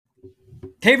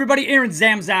Hey everybody, Aaron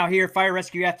Zamzow here, Fire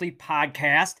Rescue Athlete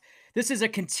Podcast. This is a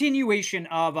continuation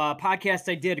of a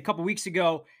podcast I did a couple weeks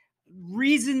ago.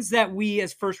 Reasons that we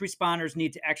as first responders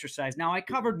need to exercise. Now I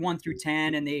covered 1 through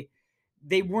 10, and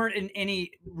they weren't in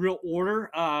any real order.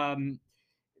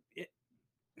 It,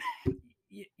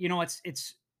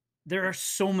 it's there are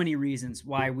so many reasons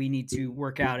why we need to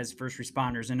work out as first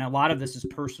responders, and a lot of this is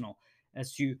personal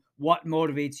as to what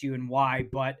motivates you and why.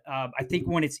 But I think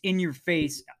when it's in your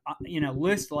face in a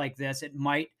list like this, it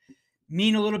might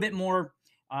mean a little bit more.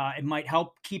 It might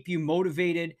help keep you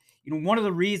motivated. One of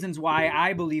the reasons why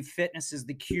I believe fitness is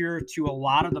the cure to a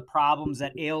lot of the problems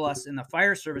that ail us in the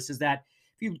fire service is that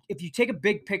if you take a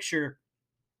big picture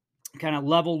kind of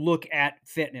level look at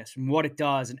fitness and what it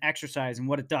does and exercise and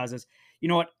what it does is,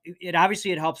 it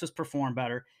obviously it helps us perform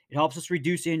better. It helps us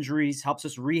reduce injuries, helps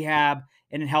us rehab,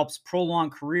 and it helps prolong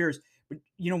careers. But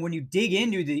when you dig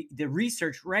into the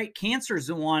research, right, cancer is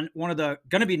the one of the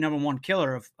going to be number one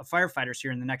killer of firefighters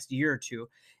here in the next year or two.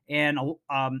 And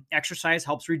exercise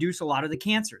helps reduce a lot of the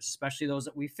cancers, especially those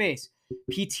that we face.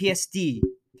 PTSD,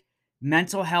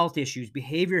 mental health issues,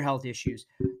 behavior health issues.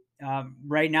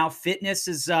 Right now, fitness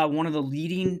is one of the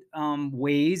leading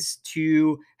ways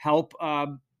to help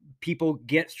people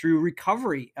get through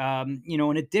recovery, and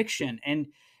addiction. And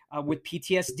with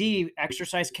PTSD,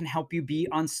 exercise can help you be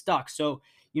unstuck. So,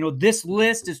 this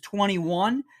list is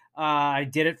 21. I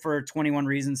did it for 21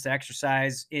 reasons to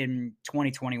exercise in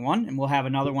 2021, and we'll have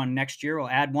another one next year. We'll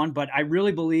add one, but I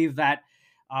really believe that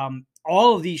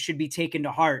all of these should be taken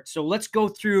to heart. So let's go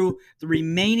through the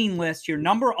remaining list here.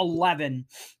 Number 11.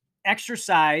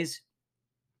 Exercise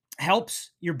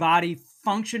helps your body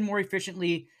function more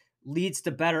efficiently, leads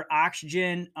to better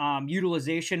oxygen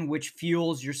utilization, which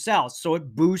fuels your cells. So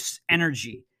it boosts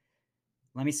energy.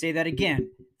 Let me say that again.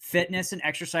 Fitness and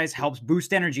exercise helps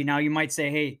boost energy. Now you might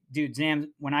say, hey, dude,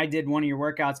 Zam, when I did one of your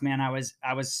workouts, man, I was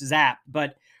zapped.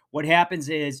 But what happens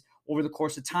is over the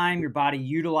course of time, your body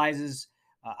utilizes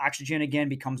oxygen again,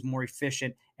 becomes more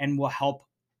efficient, and will help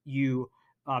you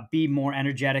be more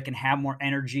energetic and have more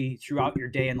energy throughout your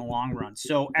day in the long run.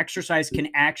 So exercise can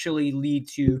actually lead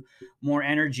to more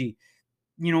energy.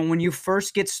 When you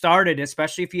first get started,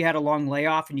 especially if you had a long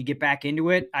layoff and you get back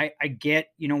into it, I get,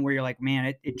 where you're like,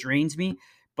 man, it drains me.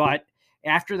 But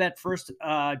after that first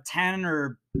 10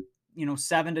 or,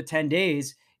 7 to 10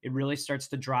 days, it really starts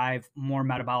to drive more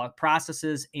metabolic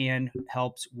processes and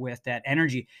helps with that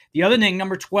energy. The other thing,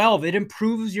 number 12, it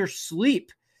improves your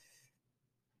sleep.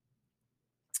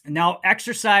 Now,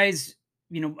 exercise,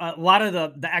 a lot of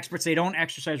the experts, they don't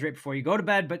exercise right before you go to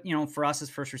bed. But, for us as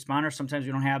first responders, sometimes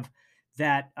we don't have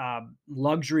that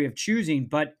luxury of choosing.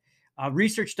 But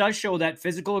research does show that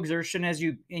physical exertion as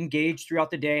you engage throughout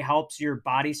the day helps your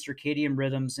body's circadian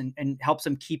rhythms and helps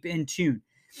them keep in tune.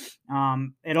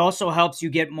 It also helps you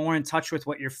get more in touch with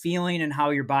what you're feeling and how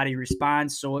your body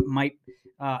responds. So it might,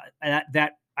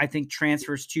 that I think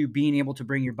transfers to being able to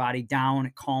bring your body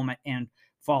down, calm it, and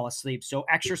fall asleep. So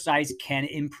exercise can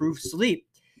improve sleep.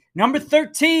 Number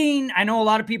 13, I know a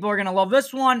lot of people are going to love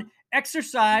this one.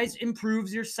 Exercise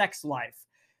improves your sex life.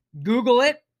 Google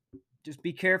it. Just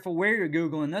be careful where you're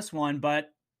Googling this one, but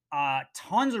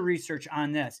tons of research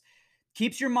on this.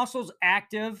 Keeps your muscles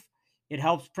active. It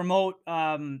helps promote,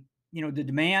 the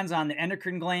demands on the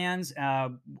endocrine glands,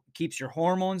 keeps your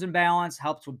hormones in balance,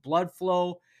 helps with blood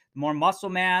flow. The more muscle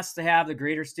mass to have, the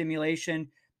greater stimulation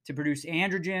to produce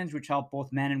androgens, which help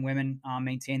both men and women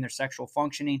maintain their sexual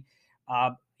functioning.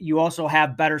 You also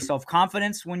have better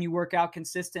self-confidence when you work out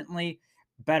consistently,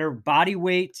 better body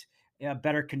weight,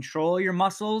 better control of your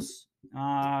muscles.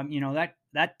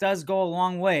 That does go a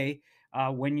long way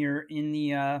when you're in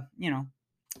the,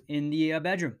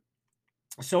 bedroom.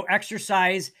 So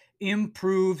exercise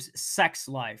improves sex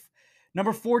life.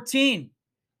 Number 14,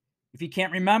 if you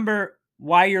can't remember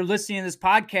why you're listening to this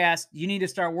podcast, you need to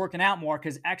start working out more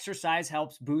because exercise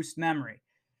helps boost memory.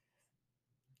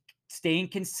 Staying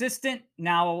consistent.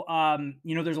 Now,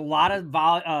 there's a lot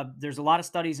of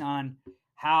studies on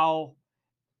how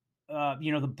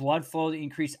the blood flow, the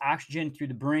increased oxygen through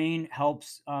the brain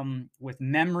helps with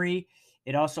memory.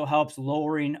 It also helps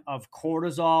lowering of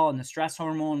cortisol and the stress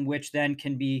hormone, which then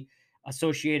can be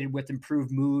associated with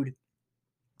improved mood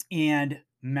and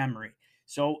memory.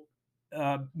 So,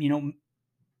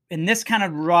 and this kind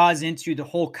of draws into the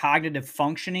whole cognitive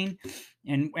functioning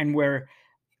and where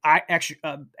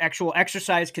actual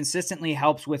exercise consistently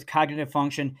helps with cognitive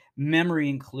function, memory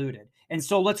included. And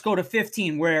so let's go to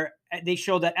 15, where they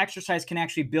show that exercise can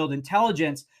actually build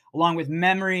intelligence along with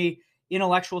memory.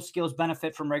 Intellectual skills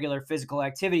benefit from regular physical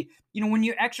activity. When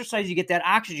you exercise, you get that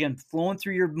oxygen flowing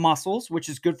through your muscles, which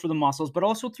is good for the muscles, but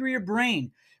also through your brain,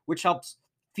 which helps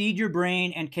feed your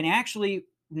brain and can actually,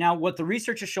 now what the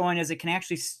research is showing is it can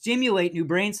actually stimulate new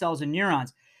brain cells and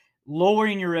neurons,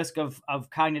 lowering your risk of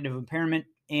cognitive impairment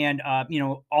and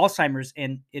Alzheimer's,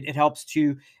 and it helps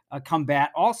to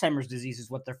combat Alzheimer's disease is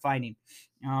what they're finding.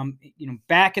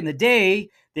 Back in the day,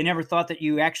 they never thought that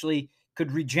you actually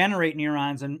could regenerate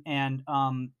neurons and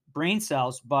brain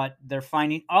cells, but they're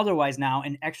finding otherwise now,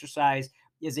 and exercise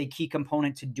is a key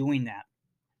component to doing that.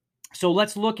 So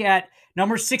let's look at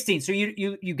number 16. So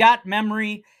you got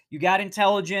memory, you got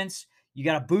intelligence, you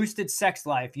got a boosted sex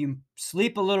life. You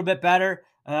sleep a little bit better,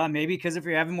 maybe because if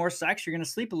you're having more sex, you're going to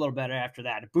sleep a little better after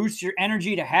that. It boosts your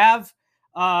energy to have,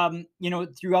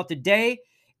 throughout the day.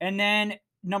 And then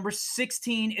number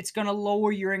 16, it's going to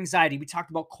lower your anxiety. We talked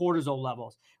about cortisol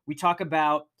levels. We talk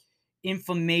about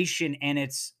inflammation, and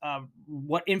it's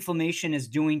what inflammation is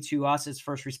doing to us as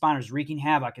first responders, wreaking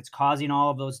havoc. It's causing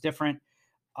all of those different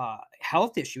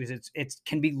health issues. It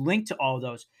can be linked to all of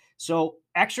those. So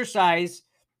exercise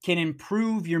can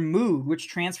improve your mood, which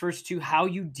transfers to how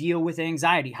you deal with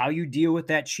anxiety, how you deal with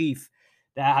that chief,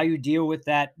 how you deal with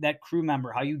that crew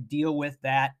member, how you deal with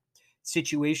that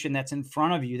situation that's in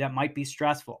front of you that might be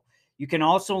stressful. You can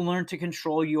also learn to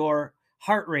control your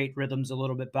heart rate rhythms a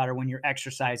little bit better when you're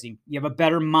exercising. You have a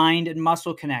better mind and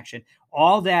muscle connection.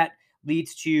 All that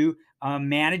leads to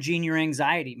managing your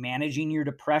anxiety, managing your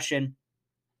depression.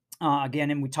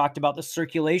 Again, and we talked about the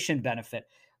circulation benefit,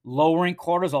 lowering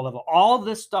cortisol level. All of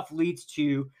this stuff leads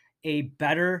to a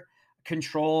better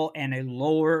control and a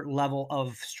lower level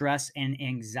of stress and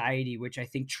anxiety, which I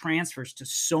think transfers to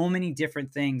so many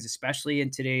different things, especially in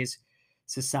today's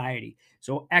society.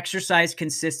 So exercise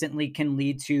consistently can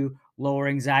lead to lower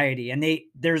anxiety. And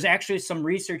there's actually some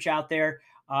research out there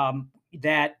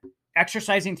that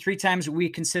exercising 3 times a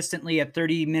week consistently at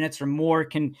 30 minutes or more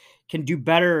can do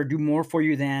better or do more for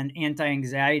you than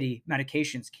anti-anxiety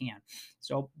medications can.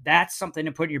 So that's something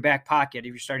to put in your back pocket. If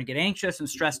you're starting to get anxious and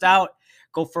stressed out,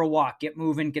 go for a walk, get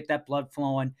moving, get that blood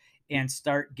flowing, and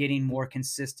start getting more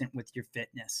consistent with your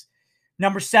fitness.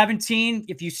 Number 17,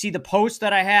 if you see the post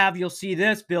that I have, you'll see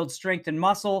this: build strength and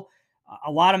muscle.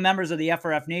 A lot of members of the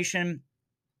FRF Nation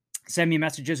send me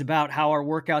messages about how our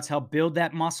workouts help build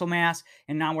that muscle mass.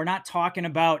 And now we're not talking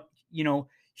about,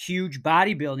 huge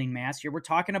bodybuilding mass here. We're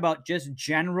talking about just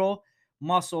general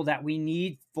muscle that we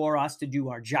need for us to do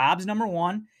our jobs, number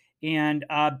one, and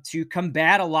to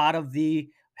combat a lot of the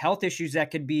health issues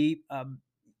that could be,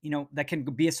 that can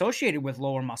be associated with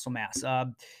lower muscle mass.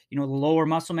 The lower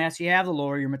muscle mass you have, the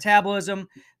lower your metabolism,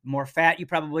 the more fat you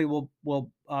probably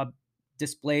will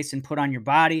displace and put on your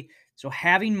body. So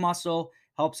having muscle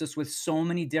helps us with so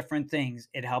many different things.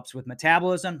 It helps with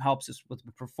metabolism, helps us with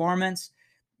performance,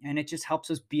 and it just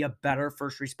helps us be a better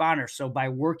first responder. So by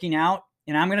working out,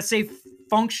 and I'm going to say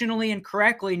functionally and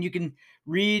correctly, and you can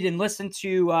read and listen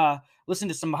to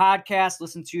some podcasts,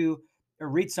 listen to or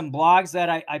read some blogs that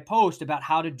I post about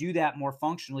how to do that more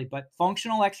functionally. But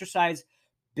functional exercise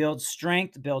builds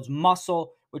strength, builds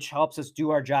muscle, which helps us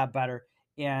do our job better.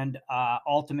 And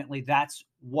ultimately, that's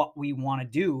what we want to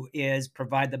do, is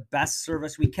provide the best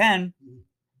service we can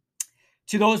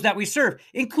to those that we serve,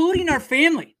 including our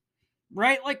family,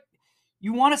 right? Like,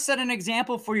 you want to set an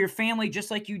example for your family just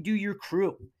like you do your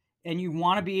crew. And you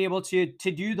want to be able to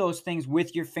do those things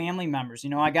with your family members.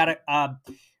 I got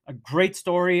a great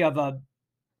story of a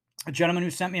gentleman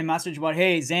who sent me a message about,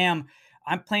 hey, Zam,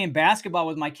 I'm playing basketball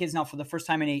with my kids now for the first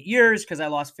time in 8 years because I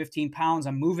lost 15 pounds.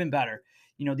 I'm moving better.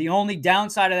 The only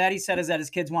downside of that, he said, is that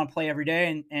his kids want to play every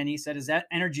day. And he said, is that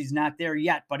energy's not there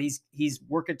yet, but he's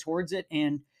working towards it.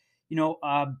 And,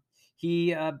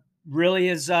 he really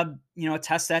is,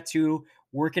 attests that to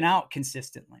working out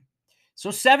consistently.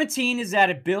 So 17 is that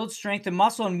it builds strength and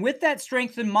muscle. And with that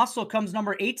strength and muscle comes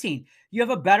number 18. You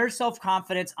have a better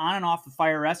self-confidence on and off the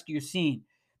fire rescue scene.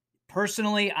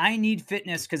 Personally, I need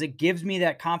fitness because it gives me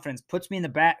that confidence, puts me in the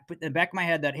back of my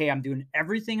head that, hey, I'm doing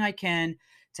everything I can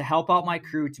to help out my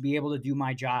crew to be able to do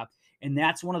my job. And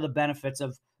that's one of the benefits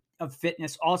of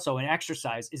fitness also, and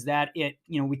exercise, is that it,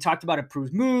 we talked about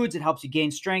improves moods, it helps you gain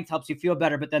strength, helps you feel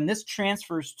better. But then this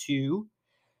transfers to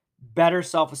better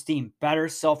self-esteem, better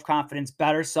self-confidence,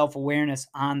 better self-awareness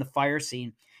on the fire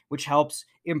scene, which helps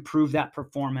improve that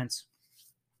performance,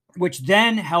 which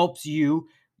then helps you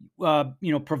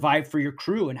provide for your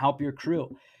crew and help your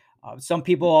crew. Some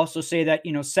people also say that,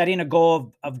 setting a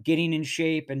goal of getting in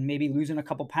shape and maybe losing a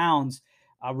couple pounds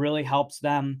really helps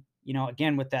them,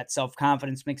 again, with that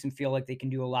self-confidence, makes them feel like they can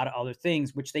do a lot of other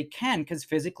things, which they can, because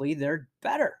physically they're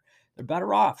better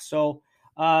off. So,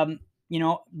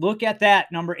 look at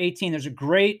that number 18. There's a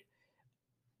great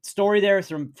story there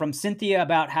from Cynthia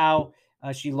about how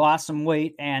She lost some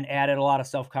weight and added a lot of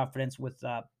self confidence with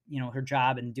her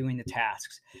job and doing the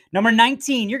tasks. Number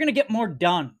 19, you're going to get more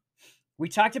done. We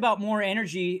talked about more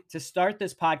energy to start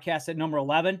this podcast at number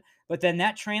 11, but then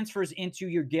that transfers into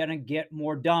you're going to get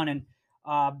more done.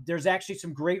 And there's actually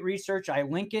some great research. I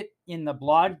link it in the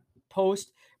blog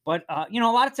post. But, a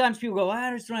lot of times people go,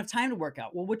 I just don't have time to work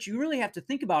out. Well, what you really have to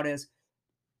think about is,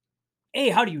 A,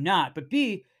 how do you not? But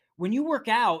B, when you work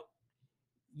out,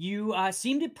 you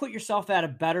seem to put yourself at a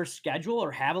better schedule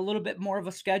or have a little bit more of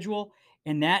a schedule.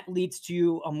 And that leads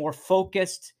to a more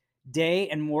focused day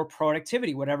and more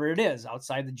productivity, whatever it is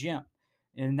outside the gym.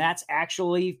 And that's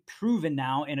actually proven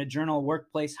now in a Journal of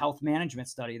Workplace Health Management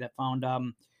study that found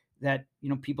that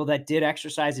people that did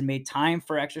exercise and made time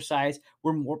for exercise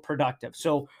were more productive.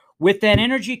 So with that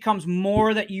energy comes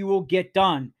more that you will get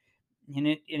done. And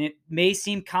it may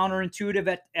seem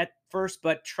counterintuitive at first,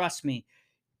 but trust me,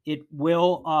 it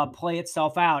will play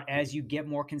itself out as you get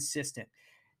more consistent.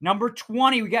 Number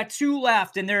 20, we got two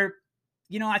left, and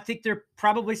I think they're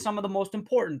probably some of the most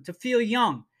important. To feel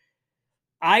young.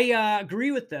 I agree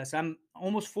with this. I'm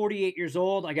almost 48 years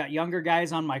old. I got younger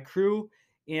guys on my crew,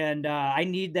 and I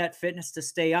need that fitness to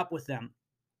stay up with them,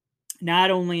 not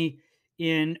only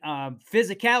in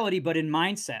physicality, but in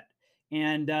mindset.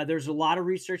 And there's a lot of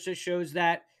research that shows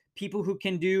that people who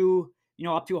can do,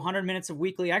 up to 100 minutes of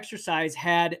weekly exercise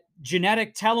had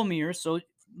genetic telomeres. So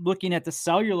looking at the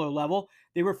cellular level,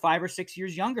 they were 5 or 6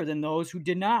 years younger than those who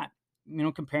did not,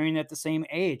 comparing at the same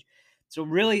age. So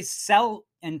really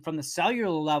and from the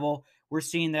cellular level, we're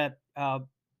seeing that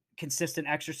consistent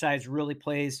exercise really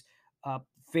plays,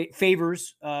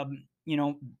 favors,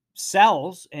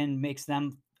 cells and makes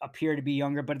them appear to be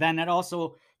younger. But then that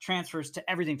also transfers to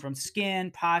everything from skin,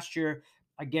 posture.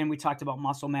 Again, we talked about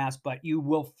muscle mass, but you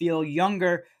will feel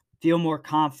younger, feel more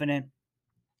confident.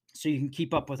 So you can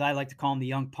keep up with, I like to call them the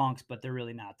young punks, but they're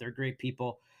really not. They're great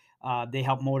people. They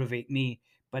help motivate me,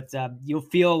 but you'll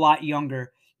feel a lot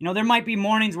younger. There might be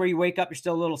mornings where you wake up, you're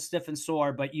still a little stiff and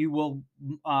sore, but you will,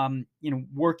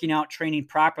 working out, training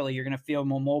properly, you're going to feel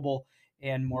more mobile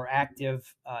and more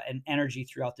active and energy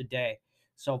throughout the day.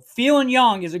 So feeling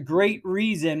young is a great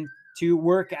reason to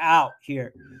work out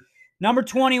here. Number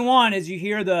 21, as you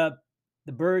hear the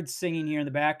birds singing here in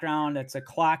the background, that's a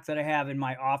clock that I have in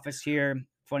my office here.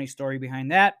 Funny story behind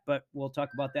that, but we'll talk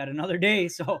about that another day.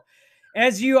 So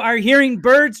as you are hearing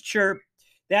birds chirp,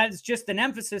 that is just an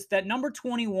emphasis that number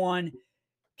 21,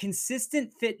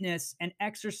 consistent fitness and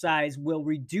exercise will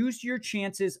reduce your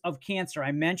chances of cancer.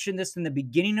 I mentioned this in the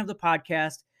beginning of the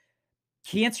podcast.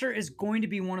 Cancer is going to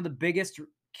be one of the biggest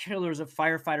killers of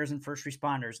firefighters and first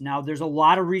responders. Now, there's a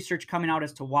lot of research coming out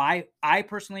as to why. I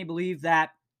personally believe that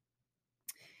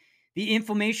the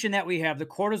inflammation that we have, the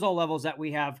cortisol levels that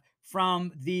we have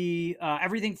from the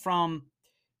everything from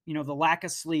the lack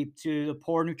of sleep to the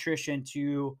poor nutrition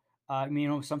to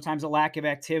sometimes a lack of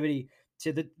activity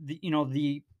to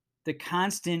the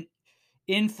constant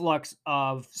influx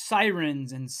of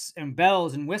sirens and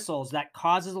bells and whistles that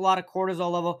causes a lot of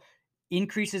cortisol level,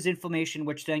 increases inflammation,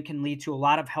 which then can lead to a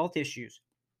lot of health issues.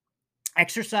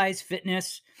 Exercise,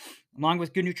 fitness, along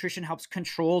with good nutrition helps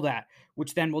control that,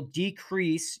 which then will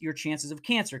decrease your chances of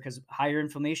cancer because higher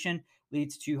inflammation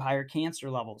leads to higher cancer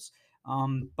levels.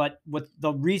 But what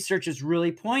the research is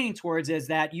really pointing towards is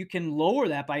that you can lower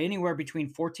that by anywhere between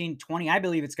 14 20. I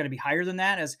believe it's going to be higher than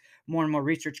that as more and more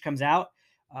research comes out.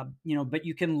 But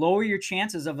you can lower your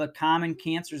chances of the common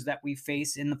cancers that we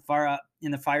face in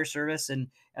the fire service and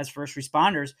as first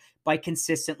responders by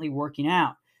consistently working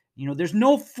out. There's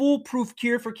no foolproof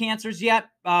cure for cancers yet,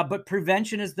 but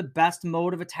prevention is the best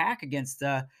mode of attack against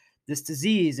this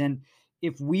disease. And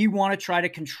if we want to try to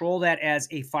control that as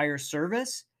a fire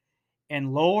service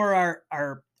and lower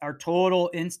our total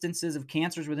instances of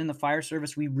cancers within the fire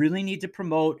service, we really need to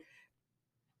promote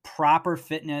proper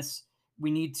fitness.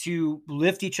 We need to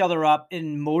lift each other up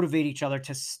and motivate each other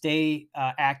to stay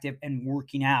active and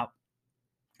working out.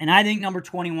 And I think number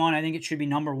 21, I think it should be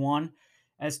number one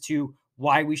as to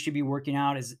why we should be working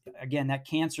out is, again, that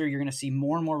cancer. You're going to see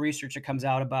more and more research that comes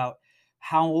out about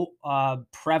how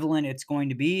prevalent it's going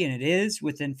to be, and it is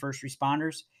within first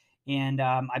responders. And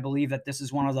I believe that this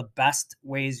is one of the best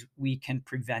ways we can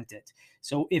prevent it.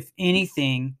 So if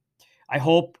anything, I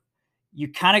hope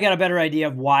you kind of got a better idea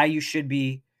of why you should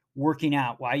be working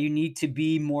out, why you need to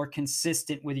be more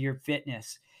consistent with your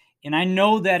fitness. And I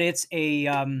know that it's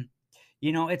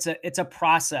it's a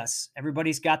process.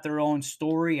 Everybody's got their own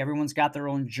story. Everyone's got their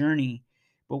own journey.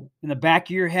 But in the back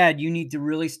of your head, you need to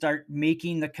really start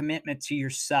making the commitment to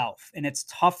yourself. And it's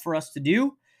tough for us to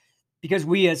do because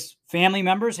we as family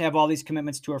members have all these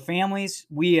commitments to our families.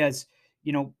 We as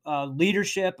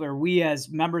leadership, or we as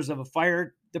members of a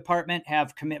fire department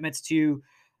have commitments to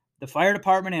the fire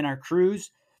department and our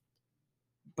crews.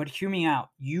 But hear me out.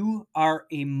 You are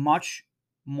a much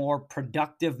more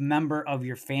productive member of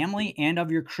your family and of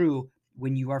your crew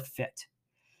when you are fit.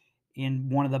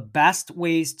 And one of the best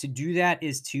ways to do that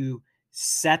is to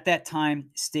set that time,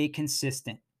 stay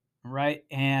consistent, right?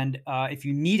 And if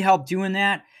you need help doing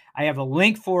that, I have a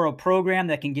link for a program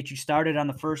that can get you started on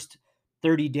the first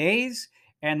 30 days.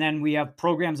 And then we have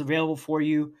programs available for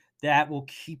you that will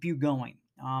keep you going.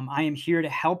 I am here to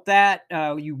help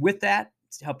you with that,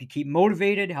 to help you keep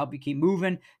motivated, help you keep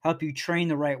moving, help you train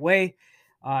the right way.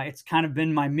 It's kind of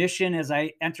been my mission as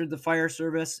I entered the fire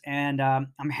service, and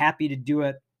I'm happy to do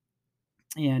it.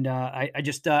 And I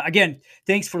just, again,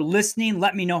 thanks for listening.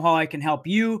 Let me know how I can help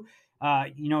you.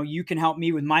 You can help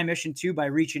me with my mission too by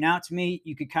reaching out to me.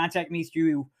 You can contact me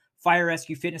through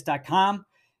firerescuefitness.com.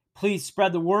 Please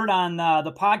spread the word on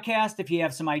the podcast. If you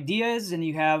have some ideas and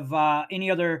you have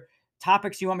any other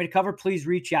topics you want me to cover, please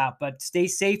reach out. But stay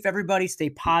safe, everybody. Stay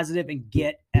positive and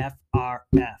get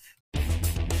FRF.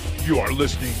 You are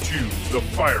listening to the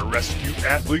Fire Rescue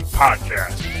Athlete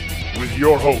Podcast with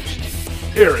your host,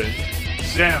 Aaron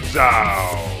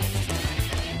Zamzow.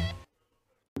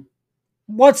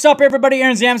 What's up, everybody?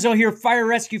 Aaron Zamzow here,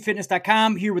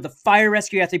 firerescuefitness.com, here with the Fire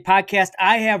Rescue Athlete Podcast.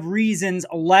 I have reasons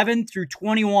 11 through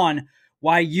 21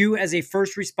 why you as a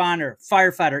first responder,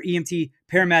 firefighter, EMT,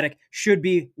 paramedic should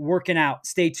be working out.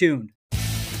 Stay tuned.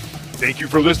 Thank you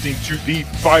for listening to the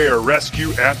Fire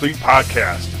Rescue Athlete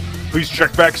Podcast. Please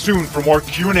check back soon for more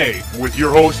Q&A with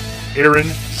your host, Aaron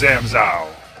Zamzow.